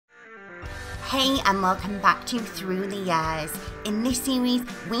Hey and welcome back to Through the Years. In this series,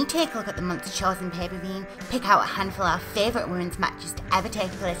 we take a look at the month's chosen pay-per-view, pick out a handful of our favourite women's matches to ever take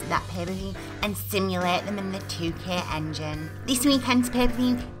place at that pay-per-view, and simulate them in the 2K engine. This weekend's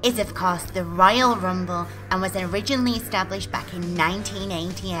pay-per-view is of course the Royal Rumble and was originally established back in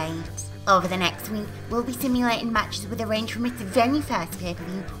 1988. Over the next week, we'll be simulating matches with a range from its very first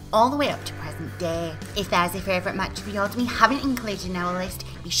pay-per-view all the way up to present day. If there's a favourite match of yours we haven't included in our list,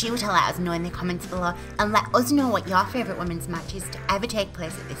 be sure to let us know in the comments below and let us know what your favourite women's match is to ever take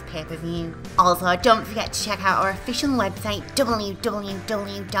place at this pay-per-view. Also, don't forget to check out our official website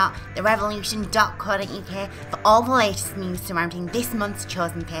www.therevolution.co.uk for all the latest news surrounding this month's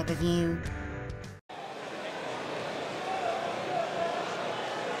chosen pay-per-view.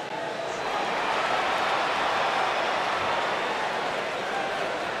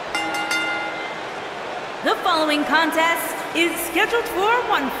 The following contest is scheduled for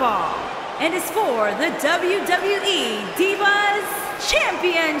one fall and is for the WWE Divas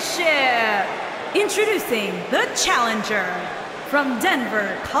Championship. Introducing the challenger from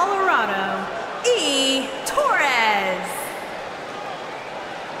Denver, Colorado, Torres.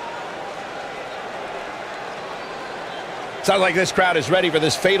 Sounds like this crowd is ready for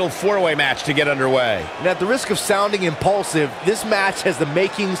this fatal four-way match to get underway. And at the risk of sounding impulsive, this match has the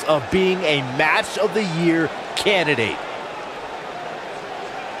makings of being a Match of the Year candidate.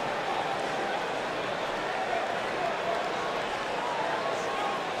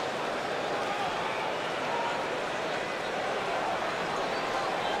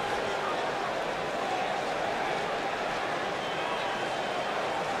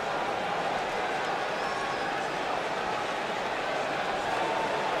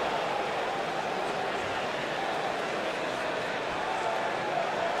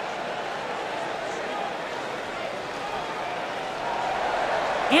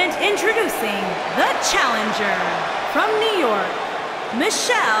 And introducing the challenger from New York,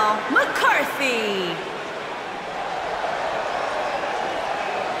 Michelle McCarthy.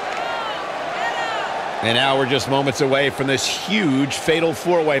 And now we're just moments away from this huge fatal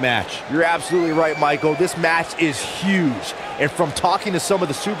four-way match. You're absolutely right, Michael. This match is huge. And from talking to some of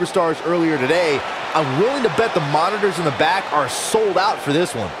the superstars earlier today, I'm willing to bet the monitors in the back are sold out for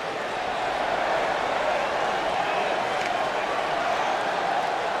this one.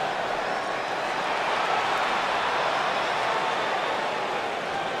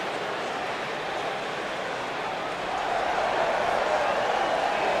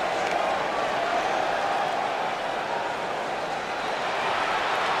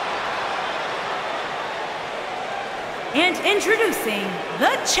 And introducing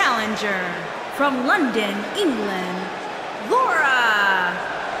the challenger from London, England, Laura.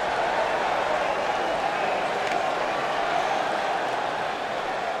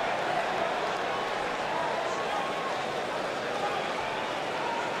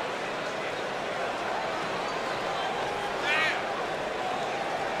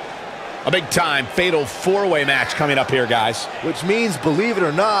 A big-time fatal four-way match coming up here, guys. Which means, believe it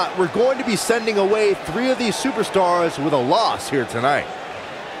or not, we're going to be sending away 3 of these superstars with a loss here tonight.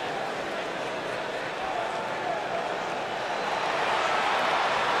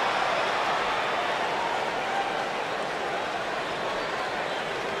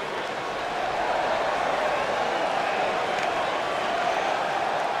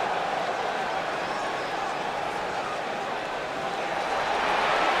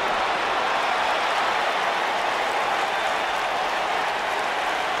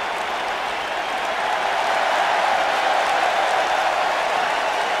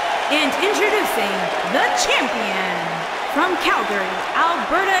 And introducing the champion from Calgary,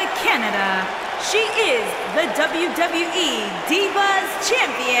 Alberta, Canada. She is the WWE Divas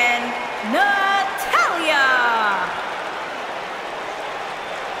Champion, Natalya.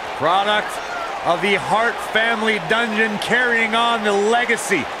 Product of the Hart family dungeon, carrying on the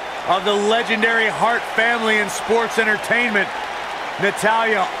legacy of the legendary Hart family in sports entertainment.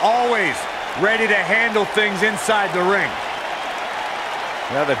 Natalya always ready to handle things inside the ring.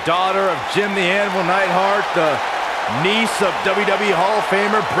 Now the daughter of Jim the Animal Neidhart, the niece of WWE Hall of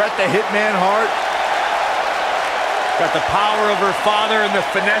Famer Bret the Hitman Hart. Got the power of her father and the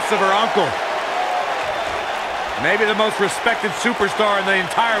finesse of her uncle. Maybe the most respected superstar in the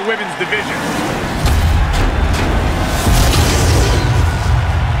entire women's division.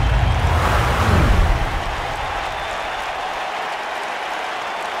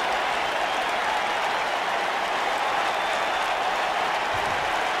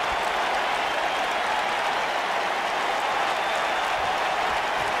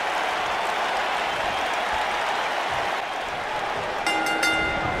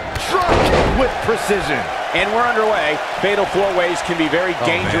 with precision. And we're underway. Fatal four-ways can be very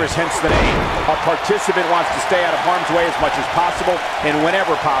dangerous, hence the name. A participant wants to stay out of harm's way as much as possible, and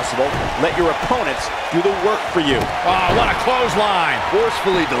whenever possible, let your opponents do the work for you. Oh, what a clothesline.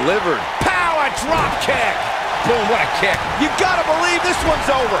 Forcefully delivered. Pow, a drop kick. Boom, what a kick. You gotta believe this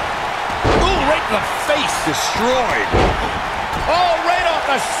one's over. Ooh, right in the face. Destroyed. Oh, right off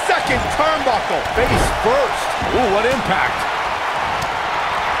the second turnbuckle. Face first. Ooh, what impact.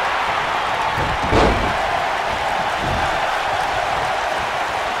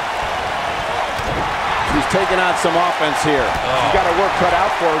 He's taking on some offense here. He's got a work cut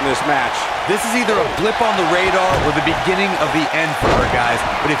out for him in this match. This is either a blip on the radar or the beginning of the end for her, guys.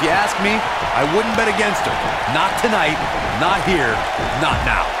 But if you ask me, I wouldn't bet against her. Not tonight, not here, not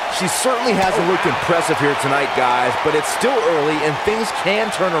now. She certainly hasn't looked impressive here tonight, guys, but it's still early and things can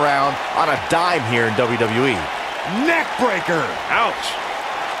turn around on a dime here in WWE. Neck breaker. Ouch.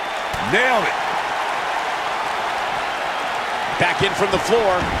 Nailed it. Back in from the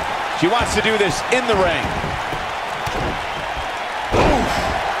floor. She wants to do this in the ring. Oof.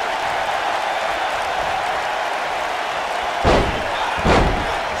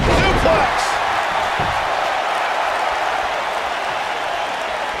 Suplex.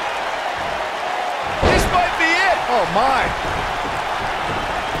 This might be it. Oh, my.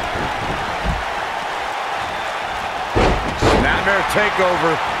 Snapmare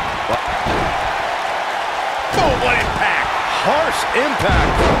takeover. Oh, what impact. Harsh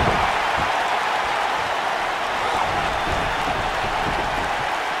impact.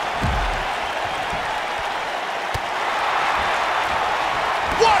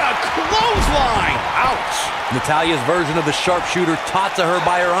 Clothesline! Ouch! Natalya's version of the sharpshooter taught to her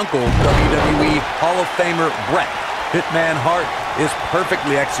by her uncle, WWE Hall of Famer Bret. Hitman Hart is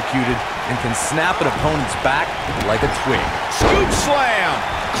perfectly executed and can snap an opponent's back like a twig. Scoop slam!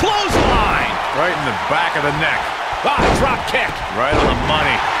 Clothesline! Right in the back of the neck. Ah, drop kick! Right on the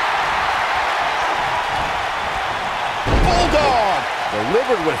money. Bulldog!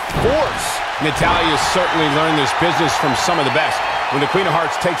 Delivered with force. Natalya's certainly learned this business from some of the best. When the Queen of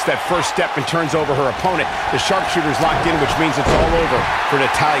Hearts takes that first step and turns over her opponent, the sharpshooter's locked in, which means it's all over for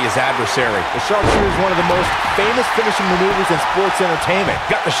Natalya's adversary. The sharpshooter is one of the most famous finishing maneuvers in sports entertainment.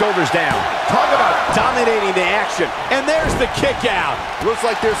 Got the shoulders down. Talk about dominating the action. And there's the kick out. Looks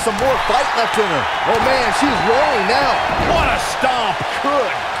like there's some more fight left in her. Oh, man, she's rolling now. What a stomp!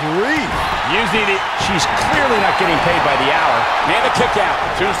 Good grief. Using it, she's clearly not getting paid by the hour. And a kick out.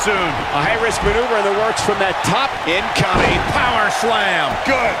 Too soon. A high-risk maneuver in the works from that top. Incoming power slam.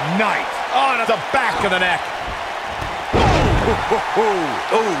 Good night. On the back of the neck.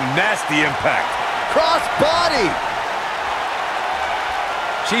 Oh, nasty impact. Cross body.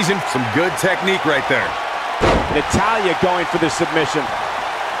 She's in some good technique right there. Natalya going for the submission.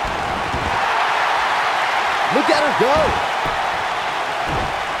 Look at her go.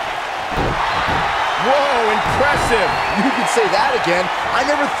 Whoa, impressive. You can say that again. I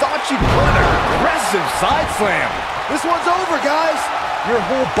never thought you'd put an Aggressive side slam. This one's over, guys. Your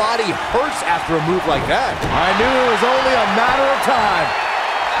whole body hurts after a move like that. I knew it was only a matter of time.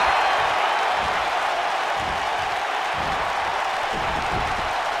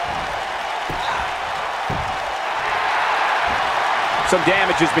 Some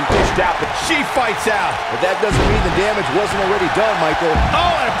damage has been dished out, but She fights out. But that doesn't mean the damage wasn't already done, Michael.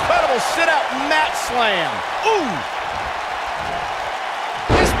 Oh, an incredible sit-out mat slam. Ooh.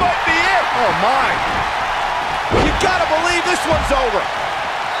 This might be it. Oh, my. you gotta believe this one's over.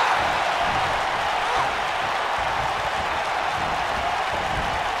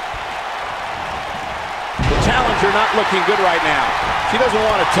 The challenger not looking good right now. She doesn't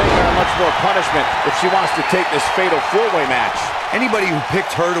want to take on much more punishment if she wants to take this fatal four-way match. Anybody who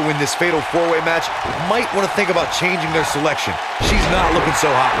picked her to win this fatal four-way match might want to think about changing their selection. She's not looking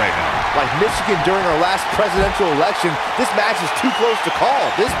so hot right now. Like Michigan during our last presidential election, this match is too close to call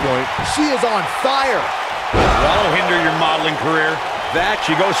at this point. She is on fire. That'll hinder your modeling career. That,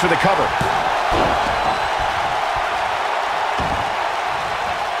 she goes for the cover.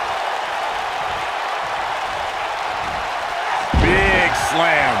 Big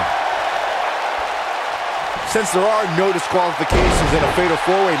slam. Since there are no disqualifications in a fatal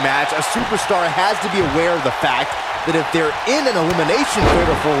four-way match, a superstar has to be aware of the fact that if they're in an elimination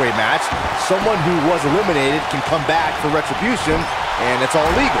fatal four-way match, someone who was eliminated can come back for retribution, and it's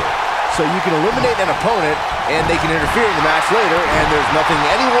all legal. So you can eliminate an opponent, and they can interfere in the match later, and there's nothing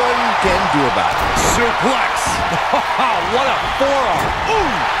anyone can do about it. Suplex. What a forearm.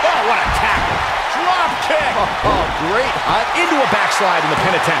 Ooh. Oh, what a tackle. drop kick. Oh, great hunt. Into a backslide in the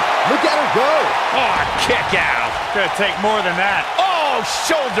pin attempt. Look at her go. Oh, kick out. Gonna take more than that. Oh,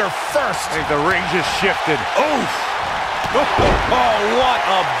 shoulder first. I think the ring just shifted. Oof. Oh, what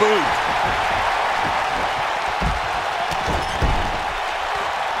a boot.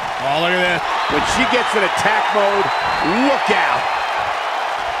 Oh, look at this. When she gets in attack mode, look out.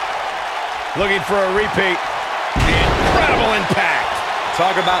 Looking for a repeat. Incredible impact.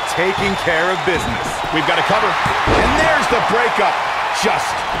 Talk about taking care of business. We've got a cover. And there's the breakup.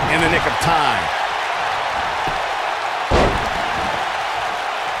 Just in the nick of time.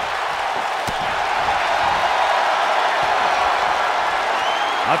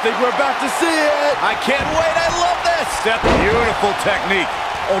 I think we're about to see it. I can't wait. I love this. Beautiful technique.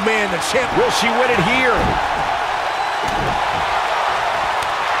 Oh, man, the champ. Will she win it here?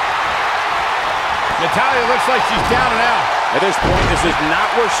 Natalya looks like she's down and out. At this point, this is not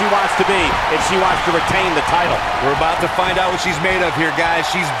where she wants to be if she wants to retain the title. We're about to find out what she's made of here, guys.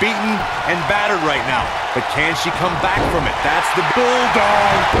 She's beaten and battered right now. But can she come back from it? That's the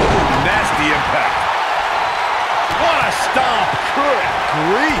bulldog. Nasty impact. What a stomp. Good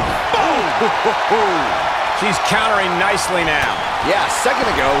grief. Boom. She's countering nicely now. Yeah, a second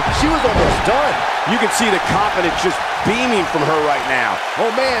ago, she was almost done. You can see the confidence just beaming from her right now. Oh,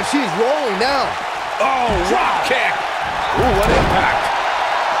 man, she's rolling now. Oh, drop kick. Ooh, what impact.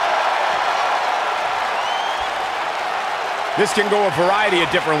 This can go a variety of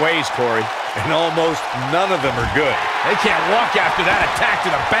different ways, Corey. And almost none of them are good. They can't walk after that attack to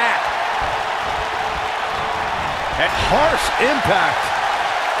the back. A harsh impact.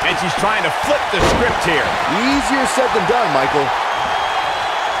 And she's trying to flip the script here. Easier said than done, Michael.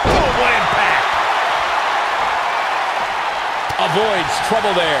 Oh, what impact. Avoids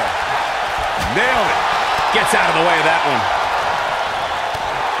trouble there. Nailed it. Gets out of the way of that one.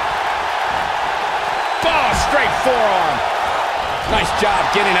 Oh, straight forearm. Nice job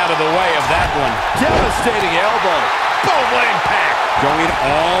getting out of the way of that one. Devastating elbow. Boom, what impact. Going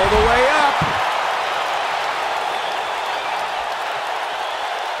all the way up.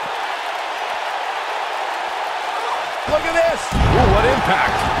 Look at this. Ooh, what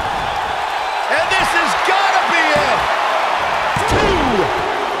impact. And this has got to be it.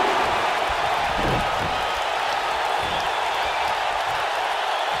 2.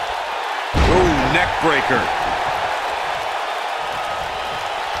 Ooh, neck breaker.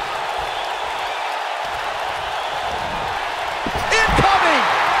 Incoming.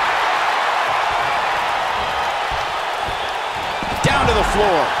 Down to the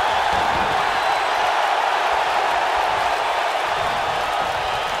floor.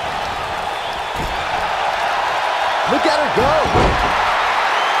 Look at her go.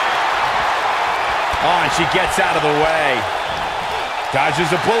 Oh, and she gets out of the way.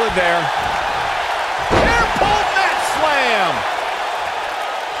 Dodges a bullet there. Hair pulled net slam.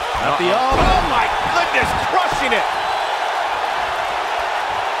 At the arm. Oh, my goodness, crushing it.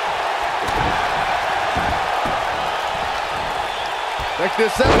 Check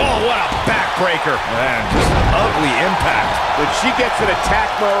this out. Oh, what a backbreaker. Man, just ugly impact. When she gets in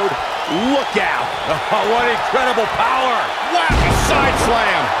attack mode, look out. Oh, what incredible power. Wow, a side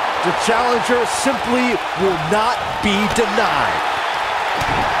slam. The challenger simply will not be denied.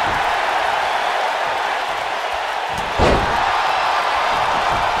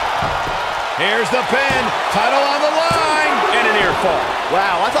 Here's the pin. Title on the line. And an ear fall.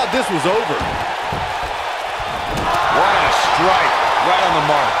 Wow, I thought this was over. What a strike. Right on the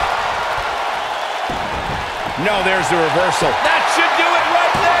mark. No, there's the reversal. That should do it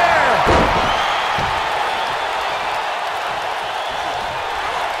right there.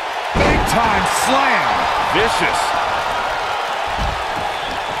 Big time slam. Vicious.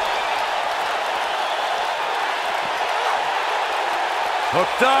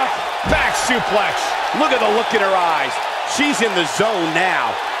 Hooked up. Back suplex. Look at the look in her eyes. She's in the zone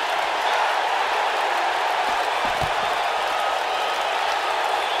now.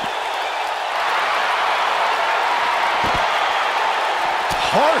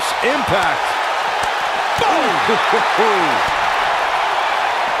 Harsh impact. Boom!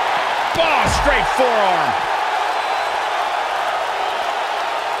 Oh, straight forearm.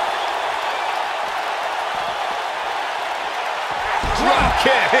 Drop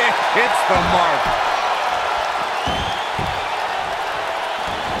kick. Hits the mark.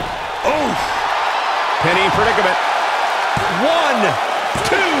 Oof. Pinning predicament. 1,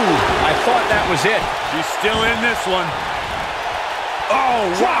 2. I thought that was it. She's still in this one. Oh,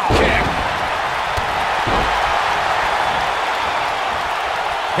 drop kick.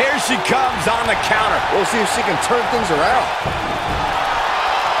 Here she comes on the counter. We'll see if she can turn things around.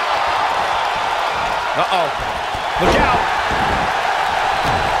 Uh-oh. Look out.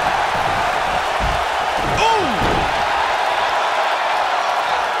 Ooh!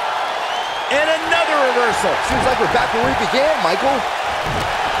 And another reversal. Seems like we're back where we began, Michael.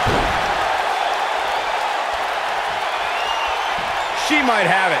 She might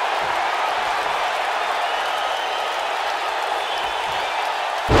have it.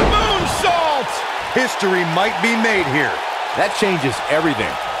 Moonsault! History might be made here. That changes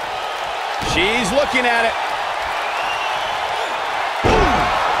everything. She's looking at it.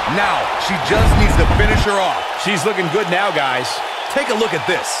 Now, she just needs to finish her off. She's looking good now, guys. Take a look at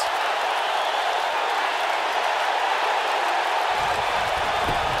this.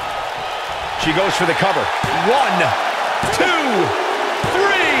 She goes for the cover. 1, 2,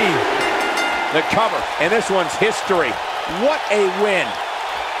 3. The cover, and this one's history. What a win.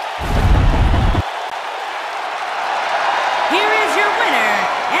 Here is your winner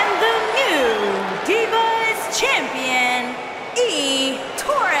and the new Divas Champion,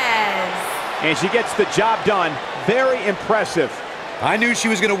 Torres. And she gets the job done. Very impressive. I knew she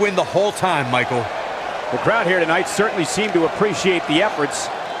was going to win the whole time, Michael. The crowd here tonight certainly seemed to appreciate the efforts.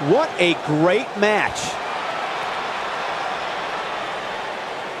 What a great match.